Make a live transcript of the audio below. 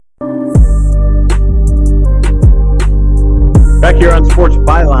here on Sports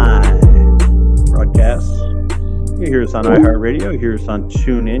Byline broadcast. You hear us on iHeartRadio. You hear us on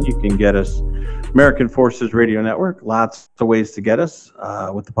TuneIn. You can get us American Forces Radio Network. Lots of ways to get us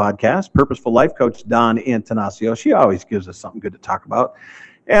with the podcast. Purposeful Life Coach Dawn Antanasio. She always gives us something good to talk about.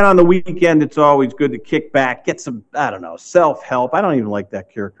 And on the weekend, it's always good to kick back, get some, self-help. I don't even like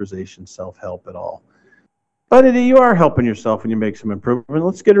that characterization, self-help at all. But you are helping yourself when you make some improvement.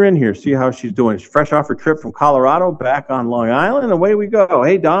 Let's get her in here, see how she's doing. She's fresh off her trip from Colorado, back on Long Island, and away we go.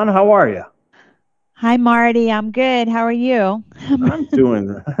 Hey, Dawn, how are you? Hi, Marty. I'm good. How are you? I'm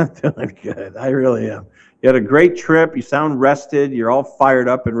doing good. I really am. You had a great trip. You sound rested. You're all fired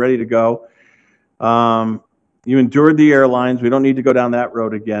up and ready to go. You endured the airlines. We don't need to go down that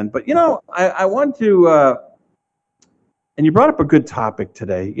road again. But, I want to, and you brought up a good topic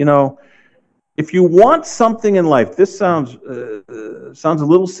today. If you want something in life, this sounds a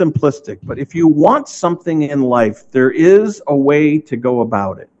little simplistic, but if you want something in life, there is a way to go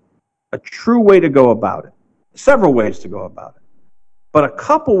about it, a true way to go about it, several ways to go about it. But a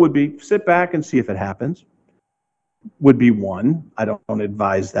couple would be sit back and see if it happens, would be one. I don't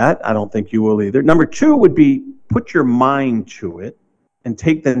advise that. I don't think you will either. Number two would be put your mind to it and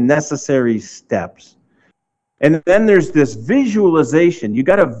take the necessary steps. And then there's this visualization. You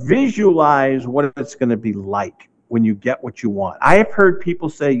got to visualize what it's going to be like when you get what you want. I have heard people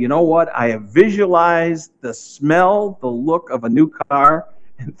say, you know what? I have visualized the smell, the look of a new car,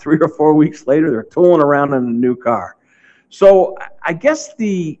 and 3 or 4 weeks later, they're tooling around in a new car. So I guess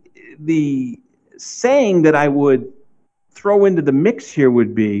the saying that I would throw into the mix here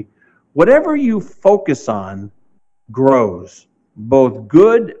would be, whatever you focus on grows, both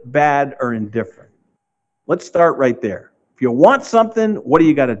good, bad, or indifferent. Let's start right there. If you want something, what do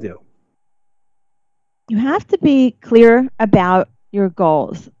you got to do? You have to be clear about your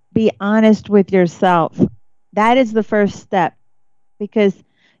goals. Be honest with yourself. That is the first step, because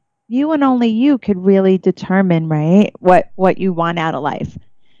you and only you could really determine, right, what you want out of life.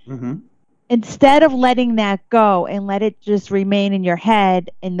 Mm-hmm. Instead of letting that go and let it just remain in your head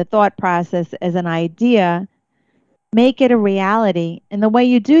in the thought process as an idea, make it a reality. And the way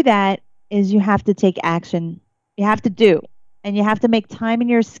you do that is you have to take action. You have to do. And you have to make time in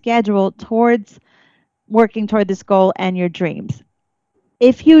your schedule towards working toward this goal and your dreams.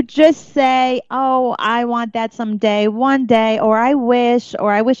 If you just say, oh, I want that someday, one day, or I wish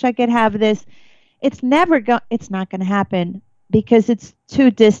I could have this, it's not going to happen because it's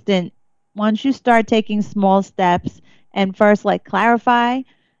too distant. Once you start taking small steps and first clarify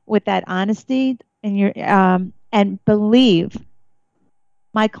with that honesty and your and believe.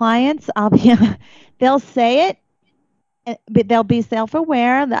 My clients, they'll say it, but they'll be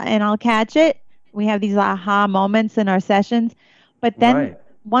self-aware, and I'll catch it. We have these aha moments in our sessions, but then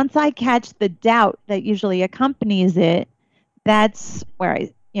once I catch the doubt that usually accompanies it, that's where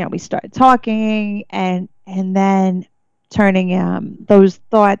we start talking and then turning those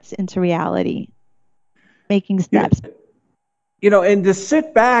thoughts into reality, making steps. And to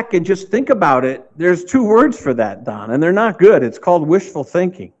sit back and just think about it, there's 2 words for that, Don, and they're not good. It's called wishful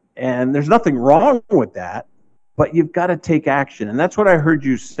thinking. And there's nothing wrong with that, but you've got to take action. And that's what I heard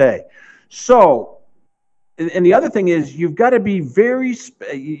you say. So, and the other thing is, you've got to be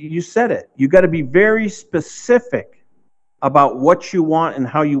you said it, you've got to be very specific about what you want and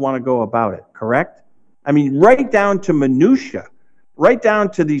how you want to go about it, correct? I mean, right down to minutia, right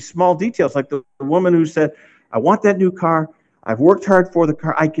down to these small details, like the woman who said, I want that new car. I've worked hard for the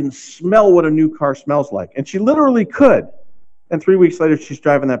car. I can smell what a new car smells like. And she literally could. And 3 weeks later, she's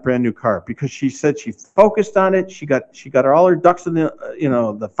driving that brand new car because she said she focused on it. She got all her ducks in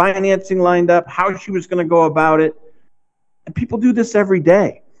the financing lined up, how she was going to go about it. And people do this every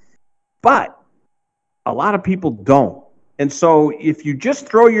day. But a lot of people don't. And so if you just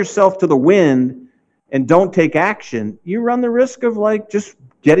throw yourself to the wind and don't take action, you run the risk of just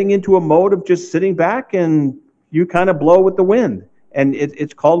getting into a mode of just sitting back and you kind of blow with the wind, and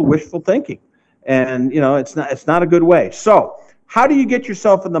it's called wishful thinking, and it's not a good way. So, how do you get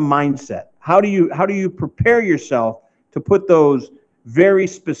yourself in the mindset? How do you prepare yourself to put those very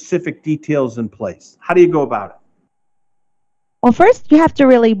specific details in place? How do you go about it? Well, first you have to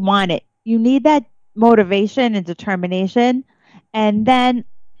really want it. You need that motivation and determination, and then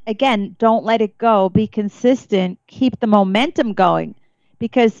again, don't let it go. Be consistent. Keep the momentum going,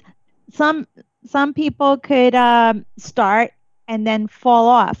 because some people could start and then fall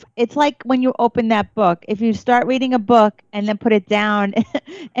off. It's like when you open that book. If you start reading a book and then put it down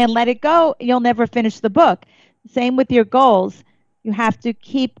and let it go, you'll never finish the book. Same with your goals. You have to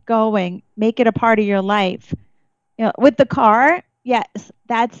keep going. Make it a part of your life. With the car, Yes,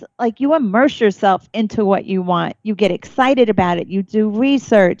 that's like you immerse yourself into what you want. You get excited about it. You do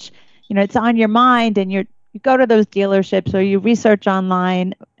research. It's on your mind, and you go to those dealerships or you research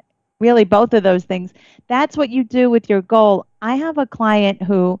online. Really, both of those things. That's what you do with your goal. I have a client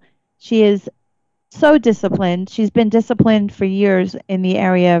who she is so disciplined. She's been disciplined for years in the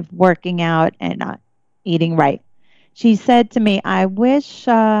area of working out and eating right. She said to me, I wish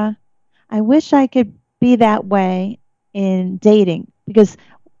I could be that way in dating because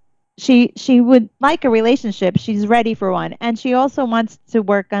she would like a relationship. She's ready for one, and she also wants to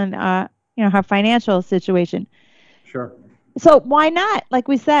work on her financial situation. Sure. So why not? Like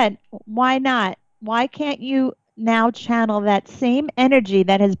we said, why not? Why can't you now channel that same energy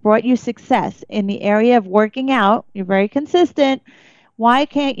that has brought you success in the area of working out? You're very consistent. Why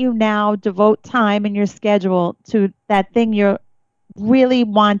can't you now devote time in your schedule to that thing you're really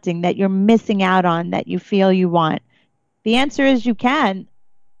wanting, that you're missing out on, that you feel you want? The answer is you can.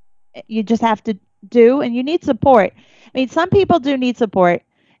 You just have to do, and you need support. I mean, some people do need support,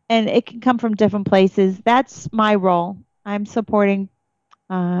 and it can come from different places. That's my role. I'm supporting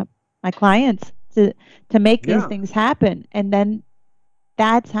my clients to make these things happen, and then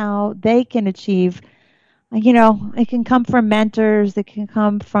that's how they can achieve. It can come from mentors, it can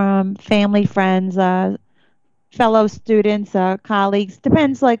come from family, friends, fellow students, colleagues.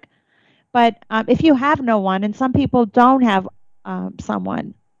 Depends, but if you have no one, and some people don't have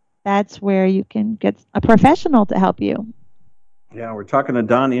someone, that's where you can get a professional to help you. Yeah, we're talking to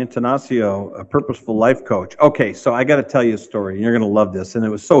Don Antanasio, a purposeful life coach. Okay, so I got to tell you a story, and you're going to love this, and it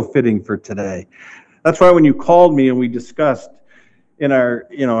was so fitting for today. That's why when you called me and we discussed in our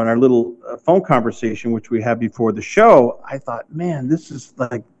little phone conversation, which we had before the show, I thought, man, this is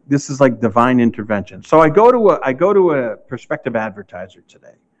like divine intervention. So I go to a prospective advertiser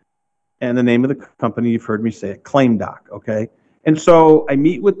today, and the name of the company, you've heard me say it, ClaimDoc. Okay, and so I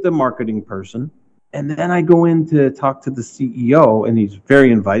meet with the marketing person. And then I go in to talk to the CEO, and he's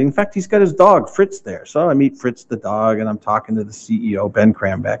very inviting. In fact, he's got his dog, Fritz, there. So I meet Fritz the dog, and I'm talking to the CEO, Ben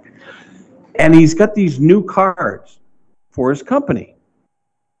Krambeck. And he's got these new cards for his company.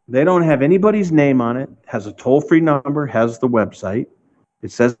 They don't have anybody's name on it, has a toll-free number, has the website.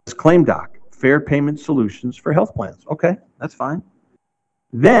 It says ClaimDoc, Fair Payment Solutions for Health Plans. Okay, that's fine.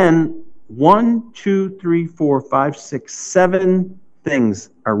 Then 1, 2, 3, 4, 5, 6, 7 things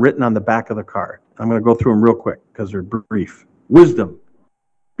are written on the back of the card. I'm going to go through them real quick because they're brief. Wisdom,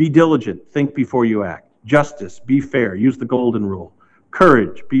 be diligent, think before you act. Justice, be fair, use the golden rule.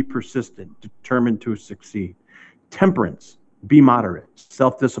 Courage, be persistent, determined to succeed. Temperance, be moderate,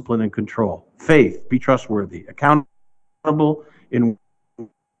 self-discipline and control. Faith, be trustworthy, accountable in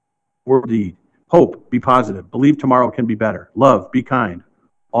word deed. Hope, be positive, believe tomorrow can be better. Love, be kind.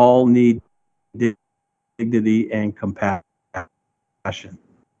 All need dignity and compassion.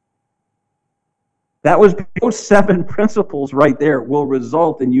 Those 7 principles right there will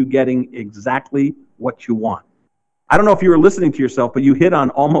result in you getting exactly what you want. I don't know if you were listening to yourself, but you hit on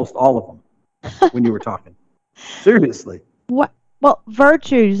almost all of them when you were talking. Seriously. What? Well,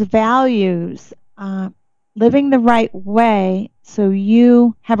 virtues, values, living the right way so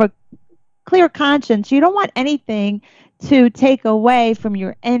you have a clear conscience. You don't want anything to take away from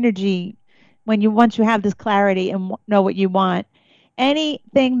your energy once you have this clarity and know what you want.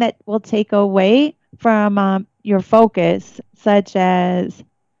 Anything that will take away from your focus, such as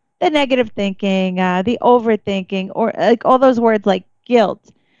the negative thinking, the overthinking, or like all those words like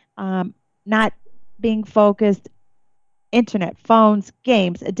guilt, not being focused, internet, phones,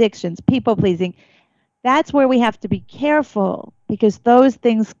 games, addictions, people pleasing. That's where we have to be careful because those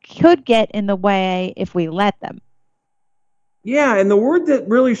things could get in the way if we let them. Yeah, and the word that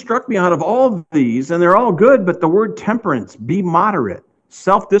really struck me out of all of these, and they're all good, but the word temperance, be moderate,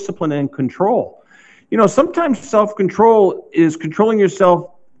 self-discipline and control. Sometimes self-control is controlling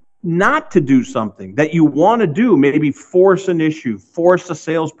yourself not to do something that you want to do, maybe force an issue, force a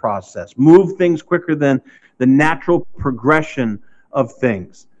sales process, move things quicker than the natural progression of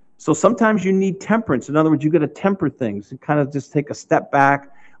things. So sometimes you need temperance. In other words, you got to temper things and kind of just take a step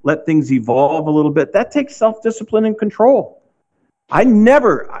back, let things evolve a little bit. That takes self-discipline and control. I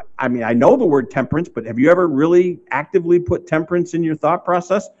know the word temperance, but have you ever really actively put temperance in your thought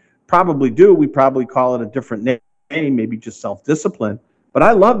process? Probably do. We probably call it a different name, maybe just self-discipline. But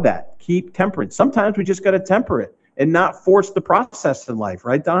I love that. Keep temperance. Sometimes we just got to temper it and not force the process in life.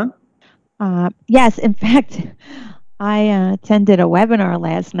 Right, Don? Yes. In fact, I attended a webinar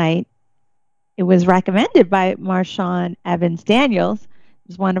last night. It was recommended by Marshawn Evans Daniels. It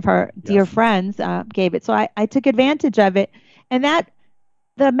was one of her dear friends gave it. So I took advantage of it. And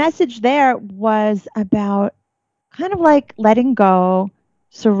the message there was about kind of like letting go,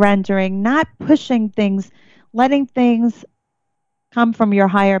 surrendering, not pushing things, letting things come from your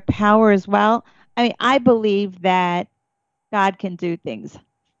higher power as well. I mean, I believe that God can do things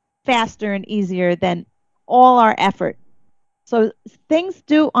faster and easier than all our effort. So things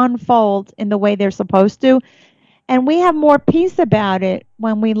do unfold in the way they're supposed to. And we have more peace about it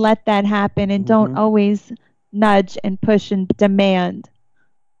when we let that happen and don't always nudge and push and demand.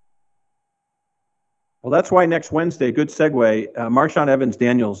 Well, that's why next Wednesday, good segue, Marshawn Evans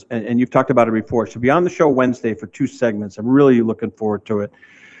Daniels, and you've talked about it before, she'll be on the show Wednesday for 2 segments. I'm really looking forward to it.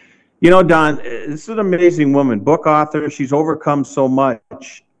 You know, Don, this is an amazing woman, book author. She's overcome so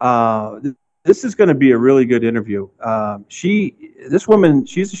much. This is going to be a really good interview. This woman,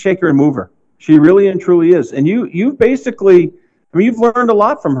 she's a shaker and mover. She really and truly is. And you've basically, I mean, you've learned a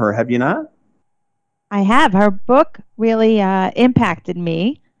lot from her, have you not? I have. Her book really impacted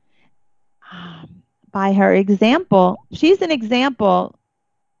me by her example. She's an example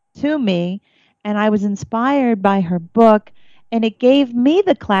to me, and I was inspired by her book, and it gave me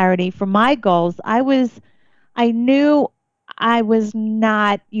the clarity for my goals. I knew I was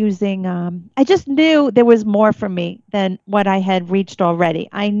not using, I just knew there was more for me than what I had reached already.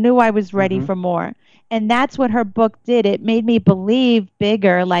 I knew I was ready for more. And that's what her book did. It made me believe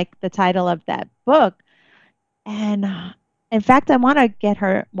bigger, like the title of that book. And in fact, I want to get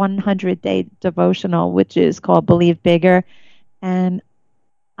her 100-day devotional, which is called Believe Bigger. And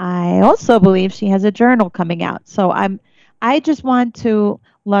I also believe she has a journal coming out. So I just want to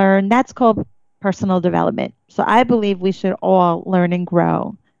learn. That's called personal development. So I believe we should all learn and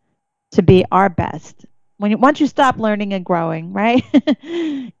grow to be our best. Once you stop learning and growing, right?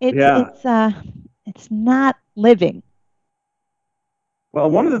 It's not living. Well,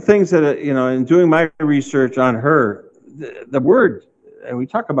 one of the things that in doing my research on her, the word, and we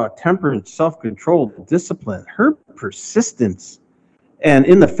talk about temperance, self-control, discipline, her persistence, and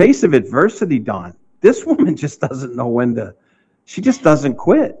in the face of adversity, Dawn, this woman just doesn't know when to. She just doesn't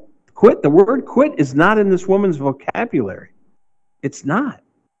quit. The word quit is not in this woman's vocabulary. It's not.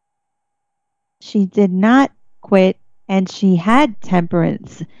 She did not quit, and she had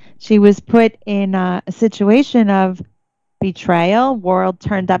temperance. She was put in a situation of betrayal, world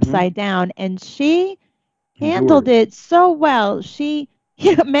turned upside down, and she handled it so well.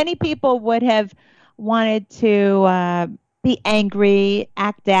 Many people would have wanted to be angry,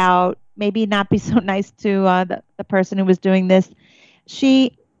 act out, maybe not be so nice to the person who was doing this.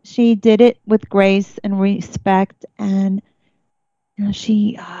 She did it with grace and respect, and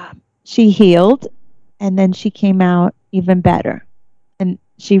she healed, and then she came out even better, and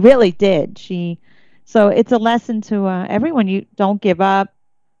she really did. So it's a lesson to everyone. You don't give up.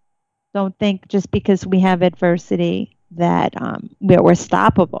 Don't think just because we have adversity that we're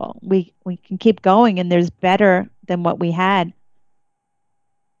stoppable. We can keep going, and there's better than what we had.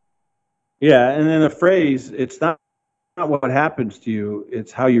 Yeah, and then a phrase, it's not what happens to you,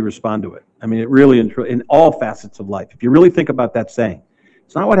 it's how you respond to it. I mean, it really, in all facets of life, if you really think about that saying,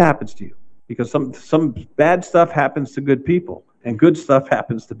 it's not what happens to you, because some bad stuff happens to good people, and good stuff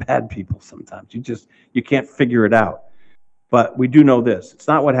happens to bad people sometimes. You can't figure it out. But we do know this. It's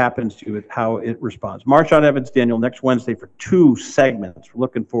not what happens to you, it's how it responds. Marshawn Evans Daniel next Wednesday for 2 segments. We're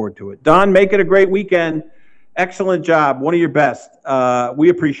looking forward to it. Don, make it a great weekend. Excellent job. One of your best. We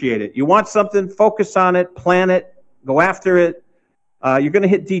appreciate it. You want something, focus on it, plan it, go after it. You're going to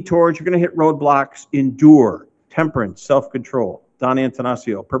hit detours. You're going to hit roadblocks. Endure. Temperance. Self-control. Don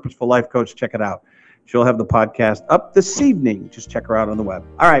Antanasio, Purposeful Life Coach. Check it out. She'll have the podcast up this evening. Just check her out on the web.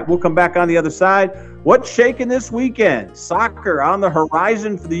 All right, we'll come back on the other side. What's shaking this weekend? Soccer on the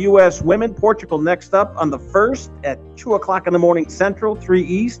horizon for the U.S. women. Portugal next up on the 1st at 2 o'clock in the morning Central, 3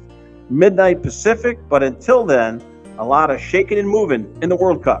 East, midnight Pacific. But until then, a lot of shaking and moving in the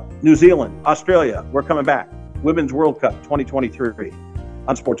World Cup. New Zealand, Australia, we're coming back. Women's World Cup 2023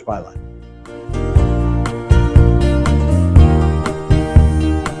 on Sports Byline.